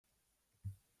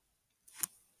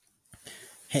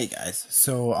Hey guys,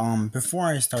 so before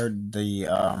I start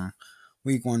the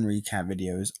week one recap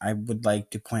videos, I would like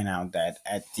to point out that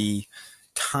at the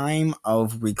time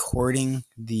of recording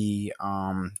the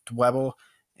Dwebble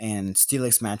and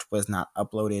Steelix match was not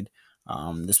uploaded.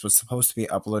 This was supposed to be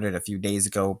uploaded a few days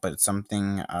ago, but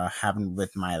something happened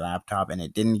with my laptop and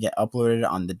it didn't get uploaded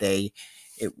on the day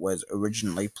it was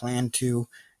originally planned to,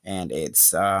 and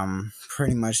it's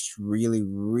pretty much really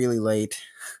late,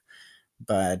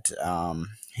 but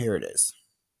here it is.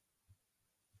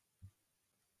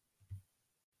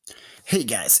 Hey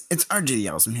guys, it's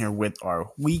RJDLs. I'm here with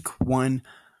our week one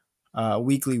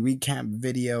weekly recap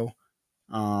video.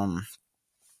 Um,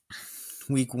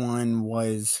 week one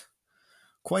was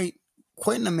quite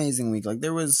an amazing week. Like,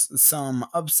 there was some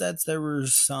upsets, there were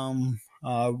some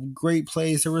great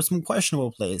plays, there were some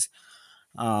questionable plays.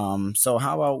 So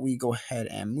how about we go ahead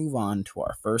and move on to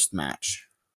our first match.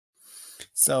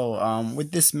 So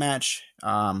with this match,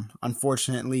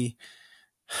 unfortunately,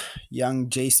 young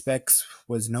J Specs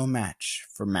was no match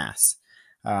for Mass.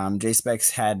 J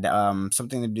Specs had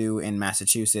something to do in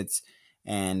Massachusetts,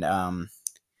 and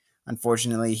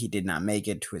unfortunately, he did not make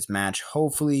it to his match.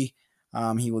 Hopefully,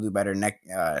 he will do better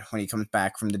when he comes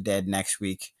back from the dead next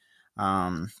week.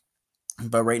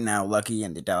 But right now, Lucky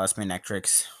and the Dallas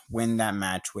Manectrics win that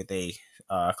match with a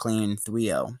clean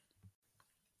 3-0.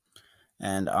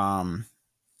 And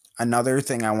another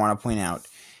thing I want to point out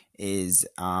is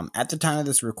at the time of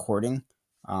this recording,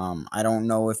 I don't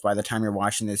know if by the time you're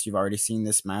watching this, you've already seen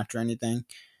this match or anything,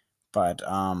 but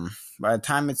by the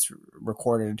time it's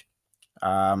recorded,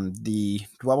 the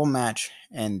Dwebble match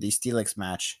and the Steelix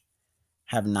match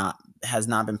has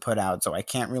not been put out, so I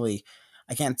can't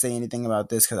say anything about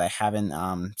this because I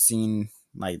haven't seen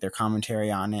like their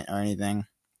commentary on it or anything.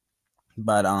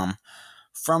 But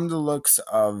from the looks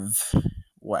of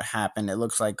what happened, it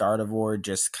looks like Gardevoir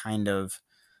just kind of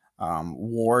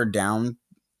wore down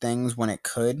things when it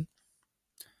could.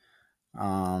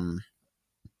 And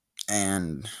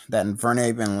that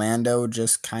Infernape and Lando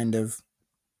just kind of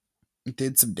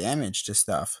did some damage to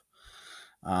stuff.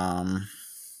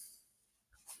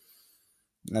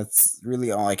 That's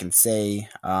really all I can say.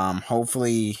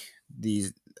 Hopefully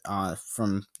these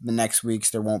from the next weeks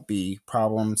there won't be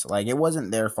problems. Like, it wasn't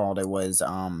their fault. It was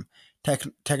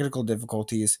technical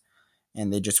difficulties,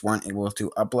 and they just weren't able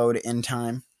to upload in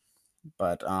time.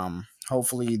 But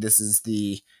hopefully this is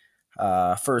the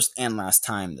first and last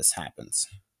time this happens.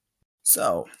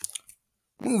 So,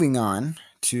 moving on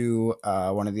to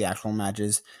one of the actual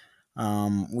matches,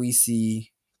 we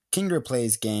see Kingdra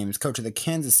Plays Games, coach of the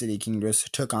Kansas City Kingdras,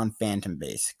 took on Phantom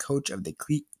Base, coach of the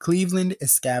Cleveland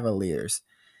Escavaliers.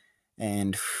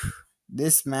 And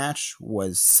this match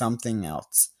was something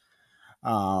else.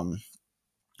 Right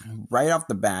off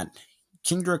the bat,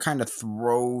 Kingdra kind of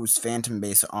throws Phantom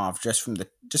Base off just from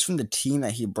the team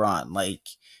that he brought. Like,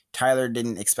 Tyler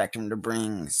didn't expect him to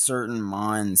bring certain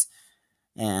Mons,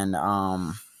 and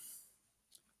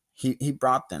he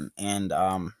brought them. And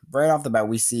right off the bat,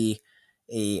 we see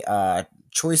a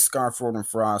choice scarf Roden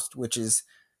Frost, which is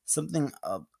something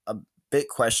a bit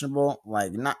questionable.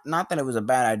 Like, not that it was a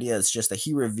bad idea, it's just that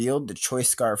he revealed the choice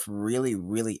scarf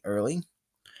really early.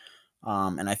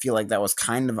 And I feel like that was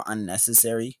kind of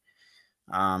unnecessary.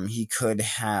 He could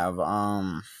have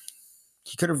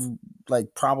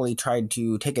like probably tried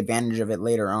to take advantage of it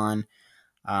later on.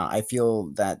 I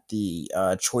feel that the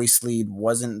choice lead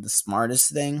wasn't the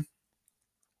smartest thing,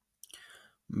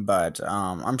 but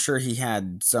I'm sure he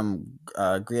had some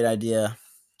great idea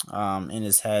in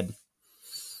his head.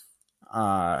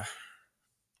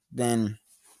 Then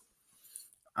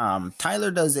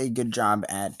Tyler does a good job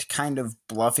at kind of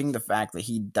bluffing the fact that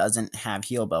he doesn't have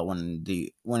Heal Bell when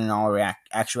in all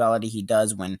actuality he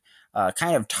does, when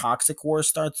kind of Toxic War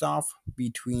starts off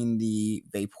between the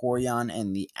Vaporeon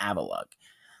and the Avalugg.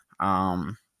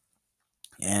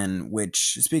 And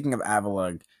which, speaking of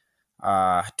Avalugg,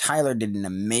 Tyler did an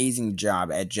amazing job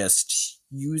at just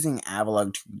using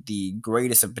Avalugg to the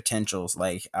greatest of potentials.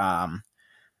 Like,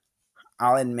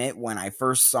 I'll admit, when I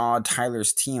first saw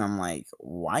Tyler's team, I'm like,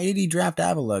 why did he draft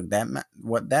Avalugg?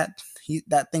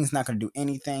 That thing's not going to do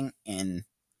anything. And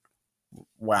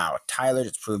wow, Tyler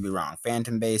just proved me wrong.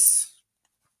 Phantom Base,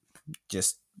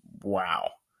 just wow.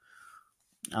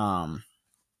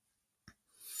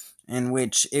 In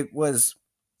which it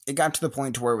got to the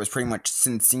point to where it was pretty much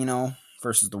Cincino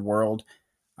versus the world.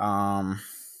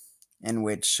 In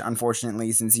which, unfortunately,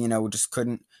 Cincino just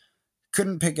couldn't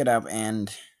pick it up,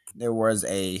 and there was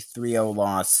a 3-0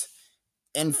 loss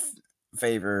in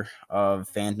favor of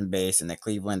Phantom Base and the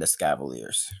Cleveland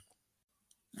Escavaliers.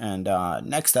 And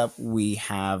next up, we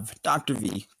have Dr.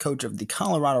 V, coach of the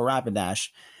Colorado Rapidash,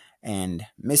 and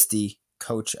Misty,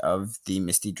 coach of the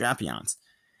Misty Drapions.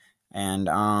 And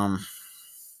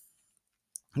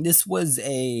this was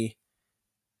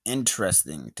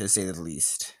interesting, to say the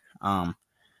least.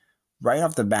 Right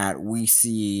off the bat, we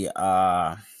see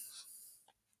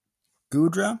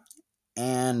Gudra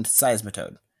and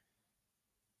Seismitoad.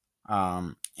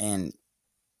 And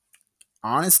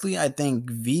honestly, I think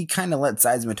V kind of let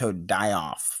Seismitoad die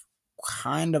off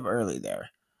kind of early there.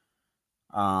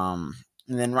 And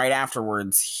then right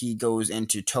afterwards, he goes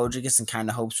into Togekiss and kind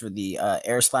of hopes for the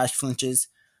air slash flinches,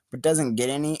 but doesn't get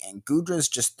any, and Gudra's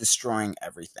just destroying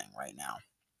everything right now.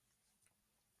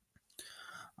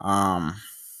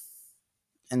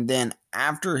 And then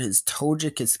after his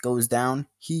Togekiss goes down,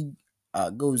 he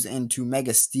goes into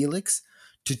Mega Steelix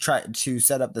to try to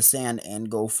set up the sand and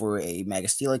go for a Mega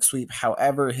Steelix sweep.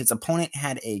 However, his opponent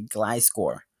had a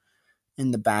Gliscor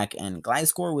in the back, and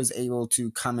Gliscor was able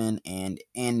to come in and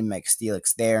end Mega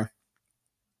Steelix there.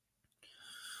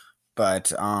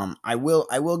 But I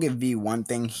will give V one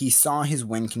thing. He saw his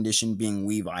win condition being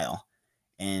Weavile,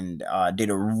 and did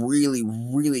a really,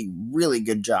 really, really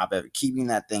good job at keeping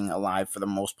that thing alive for the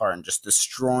most part and just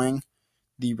destroying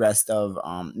the rest of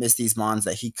Misty's mons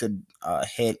that he could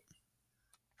hit.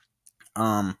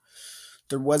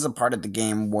 There was a part of the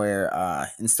game where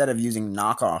instead of using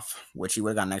knockoff, which he would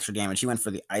have gotten extra damage, he went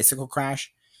for the Icicle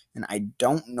Crash, and I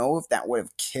don't know if that would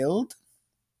have killed.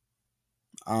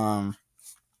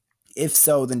 If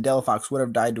so, then Delphox would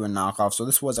have died to a knockoff, so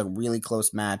this was a really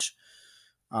close match.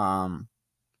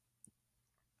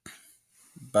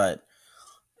 But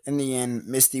in the end,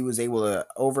 Misty was able to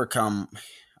overcome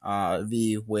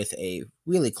V with a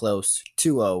really close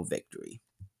 2-0 victory.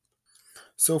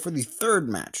 So for the third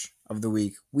match of the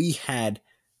week, we had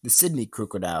the Sydney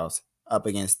Crocodiles up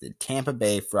against the Tampa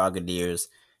Bay Frogadiers,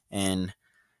 and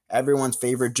everyone's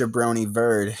favorite jabroni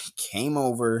Verd came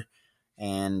over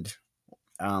and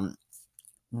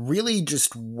really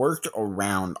just worked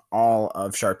around all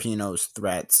of Sharpeeno's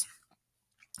threats.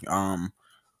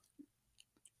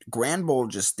 Granbull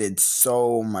just did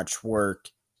so much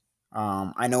work.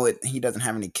 I know he doesn't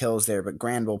have any kills there, but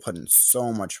Granbull put in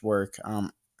so much work.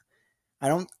 I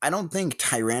don't think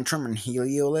Tyrantrum and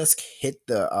Heliolisk hit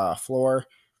the floor.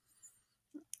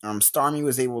 Starmie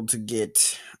was able to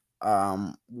get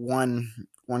one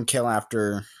kill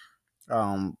after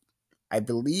I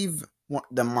believe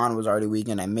the Mon was already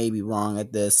weakened. I may be wrong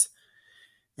at this.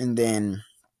 And then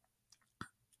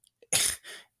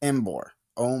Emboar.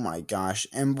 Oh my gosh.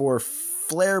 Emboar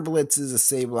flare blitzes a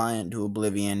Sableye into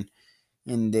oblivion,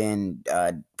 and then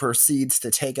proceeds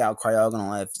to take out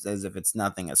Cryogonal as if it's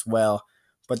nothing as well.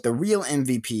 But the real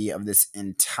MVP of this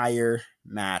entire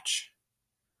match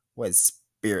was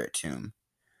Spiritomb.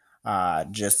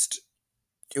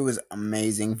 It was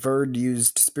amazing. Verd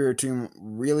used Spiritomb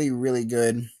really, really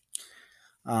good.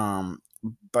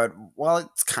 But while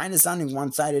it's kind of sounding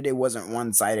one-sided, it wasn't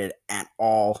one-sided at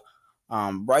all.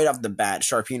 Right off the bat,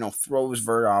 Sharpeeno throws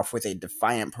Verd off with a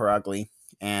Defiant Perugly,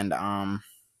 and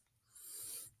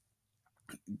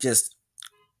just...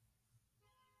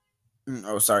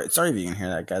 Oh, sorry if you can hear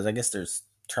that, guys. I guess there's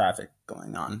traffic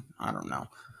going on. I don't know.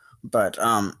 But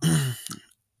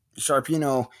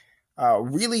Sharpeeno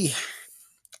really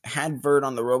had Verd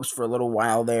on the ropes for a little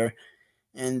while there,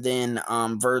 and then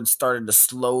Verd started to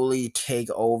slowly take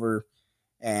over,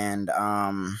 and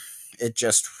it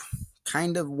just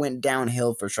kind of went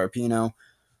downhill for Sharpeeno.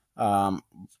 I'm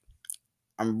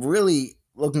really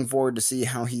looking forward to see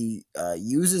how he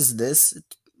uses this.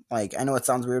 Like, I know it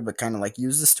sounds weird, but kind of like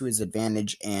use this to his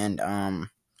advantage and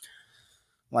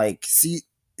like see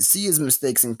his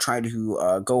mistakes and try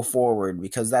to go forward,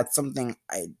 because that's something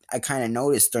I kind of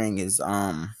noticed during his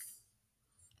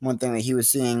one thing that he was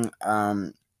seeing,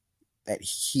 that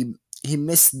he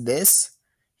missed this.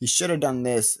 He should have done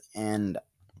this, and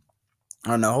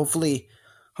I don't know. Hopefully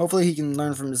he can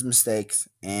learn from his mistakes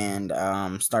and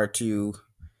start to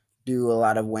do a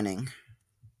lot of winning.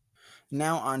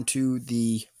 Now on to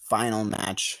the final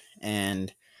match,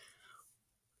 and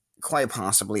quite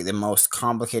possibly the most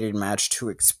complicated match to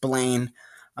explain.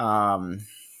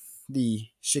 The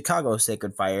Chicago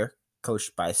Sacred Fire,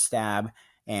 coached by Stab,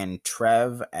 and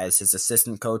Trev as his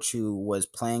assistant coach, who was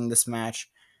playing this match,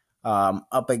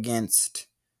 up against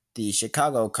the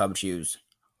Chicago Cub Shoes,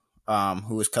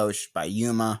 who was coached by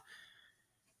Yuma.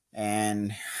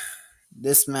 And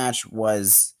this match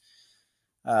was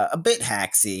a bit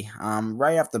hacksy.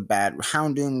 Right off the bat,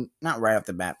 Houndoom, not right off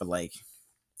the bat, but like,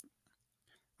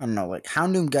 I don't know, like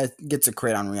Houndoom gets a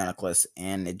crit on Rioniclus,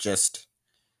 and it just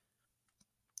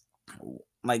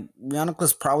like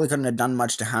Rioniclus probably couldn't have done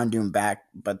much to Houndoom back,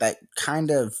 but that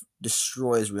kind of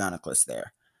destroys Rioniclus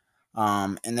there.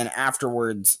 And then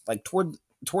afterwards, like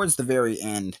towards the very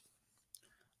end,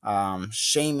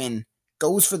 Shaman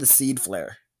goes for the Seed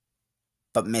Flare,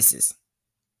 but misses.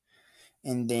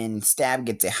 And then Stab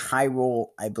gets a high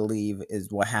roll, I believe,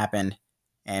 is what happened,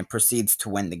 and proceeds to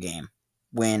win the game.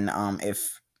 When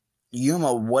if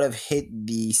Yuma would have hit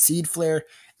the Seed Flare,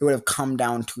 it would have come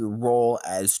down to a roll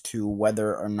as to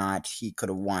whether or not he could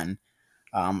have won.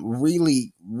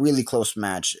 Really, really close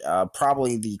match.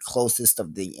 Probably the closest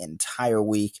of the entire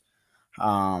week.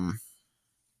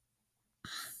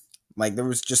 Like there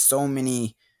was just so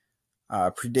many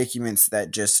predicaments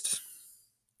that just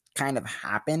kind of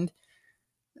happened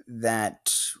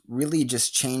that really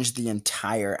just changed the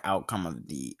entire outcome of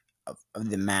the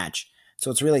match. So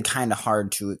it's really kind of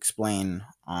hard to explain.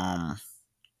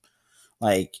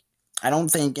 Like I don't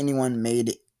think anyone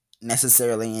made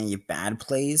necessarily any bad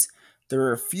plays. There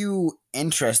were a few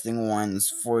interesting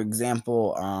ones. For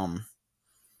example,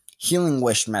 Healing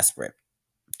Wish Mesprit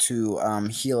to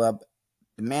heal up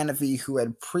the Manaphy, who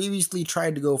had previously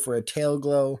tried to go for a Tail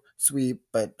Glow sweep,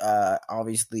 but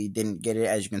obviously didn't get it.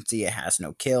 As you can see, it has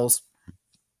no kills.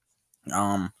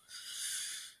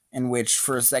 In which,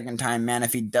 for a second time,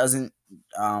 Manaphy doesn't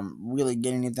really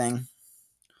get anything.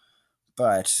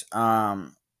 But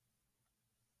none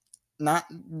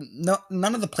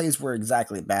of the plays were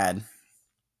exactly bad.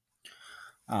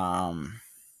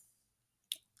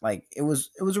 Like it was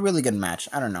a really good match.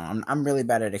 I don't know. I'm really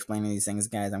bad at explaining these things,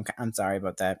 guys. I'm sorry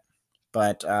about that.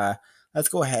 But let's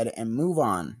go ahead and move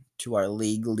on to our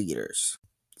league leaders.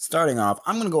 Starting off,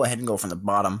 I'm going to go ahead and go from the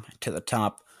bottom to the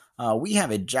top. We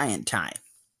have a giant tie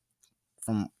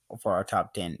for our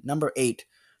top 10. Number 8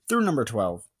 through number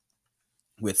 12.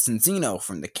 With Cincino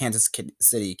from the Kansas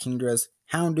City Kingdras,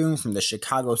 Houndoom from the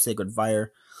Chicago Sacred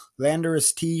Fire,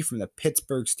 Landorus T from the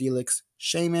Pittsburgh Steelix,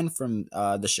 Shaman from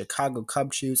the Chicago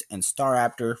Cub Chews, and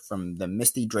Staraptor from the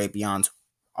Misty Drapions,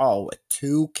 all with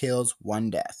 2 kills, 1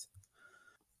 death.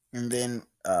 And then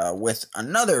with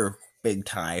another big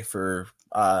tie for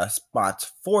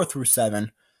spots 4 through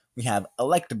 7, we have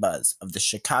Electabuzz of the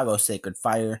Chicago Sacred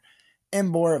Fire,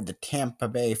 Embor of the Tampa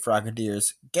Bay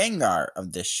Frogadiers, Gengar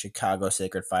of the Chicago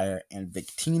Sacred Fire, and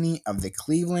Victini of the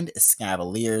Cleveland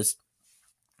Escavaliers,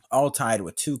 all tied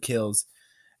with 2 kills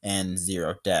and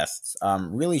 0 deaths.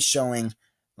 Really showing,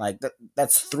 like,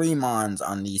 that's 3 Mons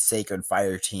on the Sacred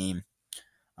Fire team,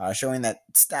 showing that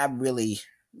Stab really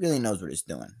knows what he's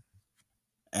doing.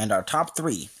 And our top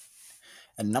 3.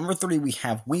 At number 3, we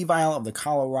have Weavile of the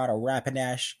Colorado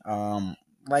Rapidash.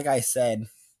 Like I said,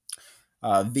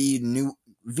 V knew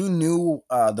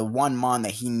the one Mon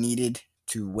that he needed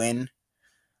to win,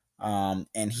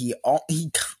 and he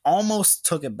almost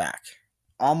took it back.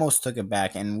 And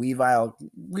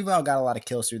Weavile got a lot of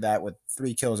kills through that with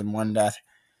 3 kills and 1 death.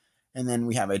 And then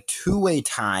we have a 2-way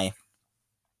tie.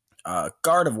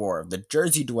 Gardevoir of the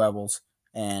Jersey Devils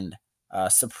and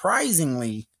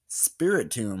surprisingly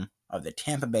Spiritomb of the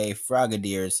Tampa Bay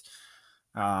Frogadiers.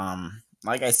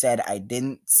 Like I said, I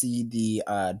didn't see the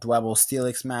Dwebble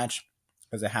Steelix match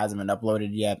because it hasn't been uploaded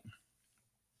yet.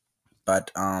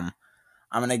 But I'm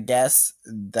going to guess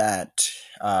that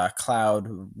Cloud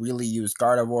really used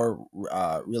Gardevoir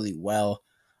really well.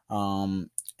 And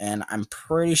I'm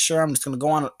pretty sure I'm just going to go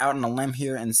out on a limb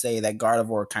here and say that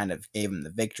Gardevoir kind of gave him the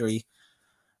victory.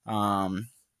 And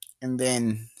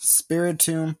then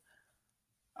Spiritomb.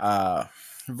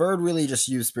 Verd really just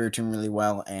used Spiritomb really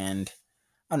well, and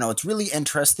I don't know, it's really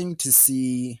interesting to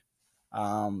see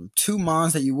 2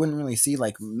 Mons that you wouldn't really see,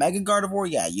 like Mega Gardevoir.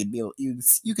 Yeah,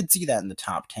 you could see that in the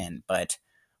top 10, but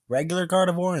regular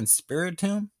Gardevoir and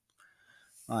Spiritomb,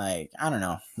 like, I don't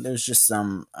know, there's just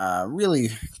some really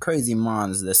crazy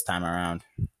Mons this time around.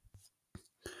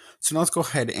 So now let's go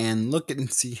ahead and look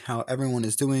and see how everyone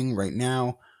is doing right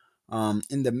now.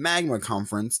 In the Magma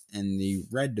Conference, in the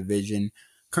Red Division,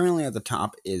 currently at the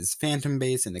top is Phantom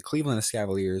Base and the Cleveland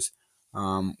Escavaliers,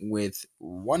 with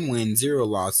 1 win, 0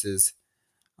 losses,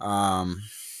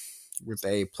 with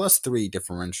a +3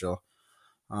 differential.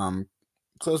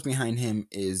 Close behind him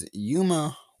is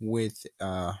Yuma with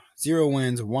 0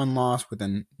 wins, 1 loss with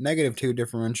a -2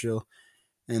 differential.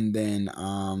 And then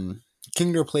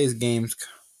Kingdom Plays Games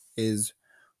is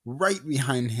right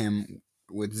behind him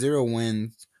with 0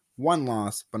 wins, 1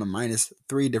 loss, but a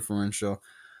 -3 differential.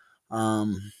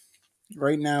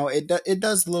 Right now, it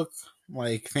does look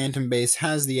like Phantom Base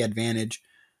has the advantage,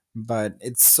 but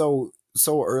it's so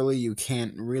early you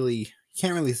can't really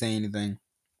say anything.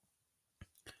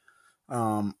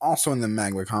 Also in the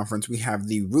Magma Conference, we have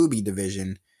the Ruby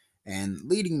Division, And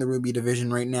leading the Ruby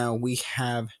division right now, we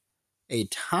have a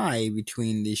tie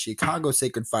between the Chicago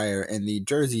Sacred Fire and the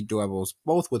Jersey Devils,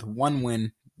 both with 1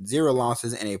 win, 0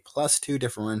 losses, and a +2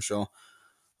 differential.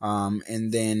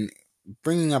 And then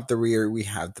bringing up the rear, we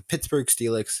have the Pittsburgh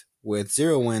Steelix with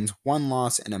 0 wins, 1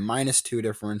 loss, and a -2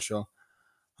 differential.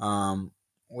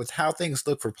 With how things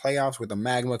look for playoffs with the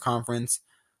Magma Conference,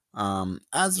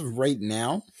 as of right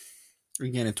now,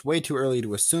 again, it's way too early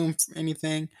to assume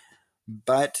anything,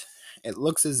 but it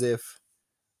looks as if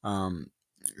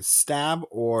Stab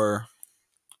or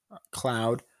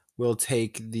Cloud will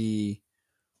take the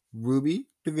Ruby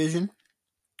division,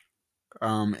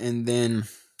 and then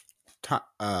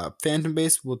Phantom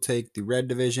Base will take the Red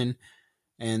division,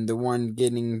 and the one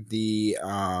getting the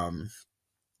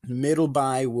middle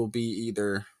bye will be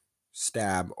either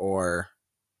Stab or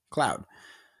Cloud.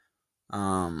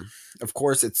 Of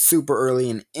course, it's super early,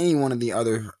 and any one of the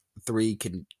other 3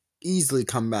 can easily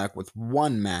come back with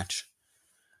 1 match.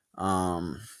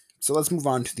 So let's move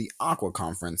on to the Aqua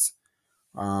Conference,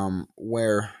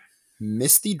 where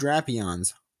Misty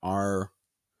Drapions are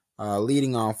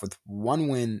leading off with 1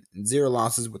 win, 0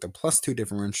 losses with a +2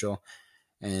 differential.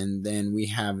 And then we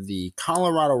have the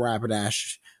Colorado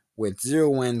Rapidash with 0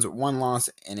 wins, 1 loss,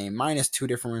 and a -2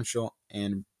 differential.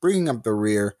 And bringing up the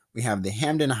rear, we have the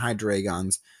Hamden High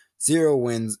Dragons, 0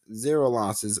 wins, 0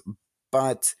 losses,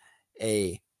 but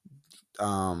a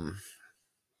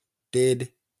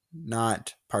did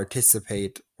not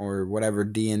participate, or whatever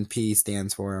DNP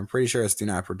stands for. I'm pretty sure it's do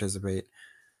not participate.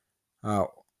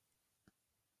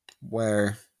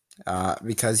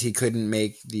 Because he couldn't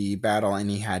make the battle and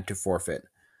he had to forfeit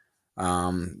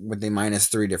with a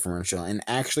 -3 differential. And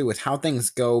actually, with how things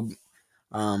go,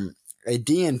 a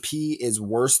DNP is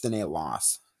worse than a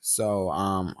loss. So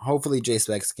hopefully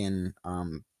J-Specs can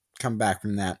come back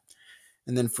from that.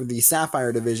 And then for the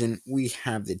Sapphire division, we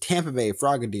have the Tampa Bay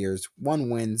Frogadiers, 1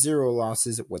 win, 0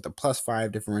 losses with a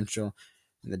 +5 differential.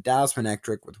 And the Dallas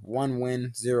Manectric with 1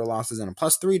 win, 0 losses, and a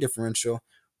 +3 differential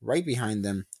right behind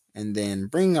them. And then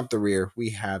bringing up the rear, we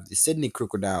have the Sydney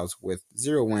Crocodiles with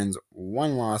 0 wins,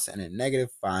 1 loss, and a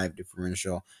 -5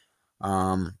 differential.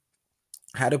 How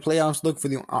do playoffs look for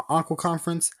the Aqua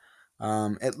Conference?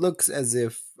 It looks as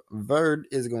if Verd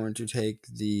is going to take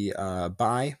the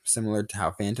bye, similar to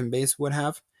how Phantom Base would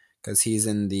have, because he's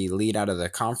in the lead out of the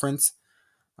conference,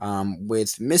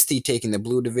 with Misty taking the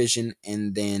blue division,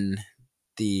 and then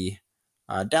the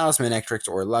Dallas Manectrics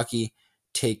or Lucky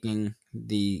taking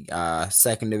the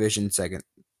second division,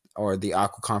 or the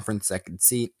Aqua Conference second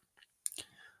seat.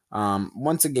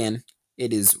 Once again,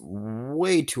 it is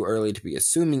way too early to be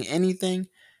assuming anything,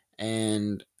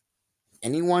 and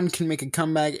anyone can make a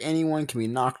comeback. Anyone can be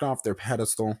knocked off their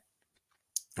pedestal.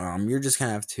 You're just going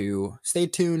to have to stay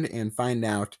tuned and find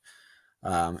out.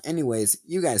 Anyways,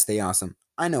 you guys stay awesome.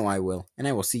 I know I will, and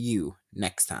I will see you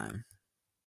next time.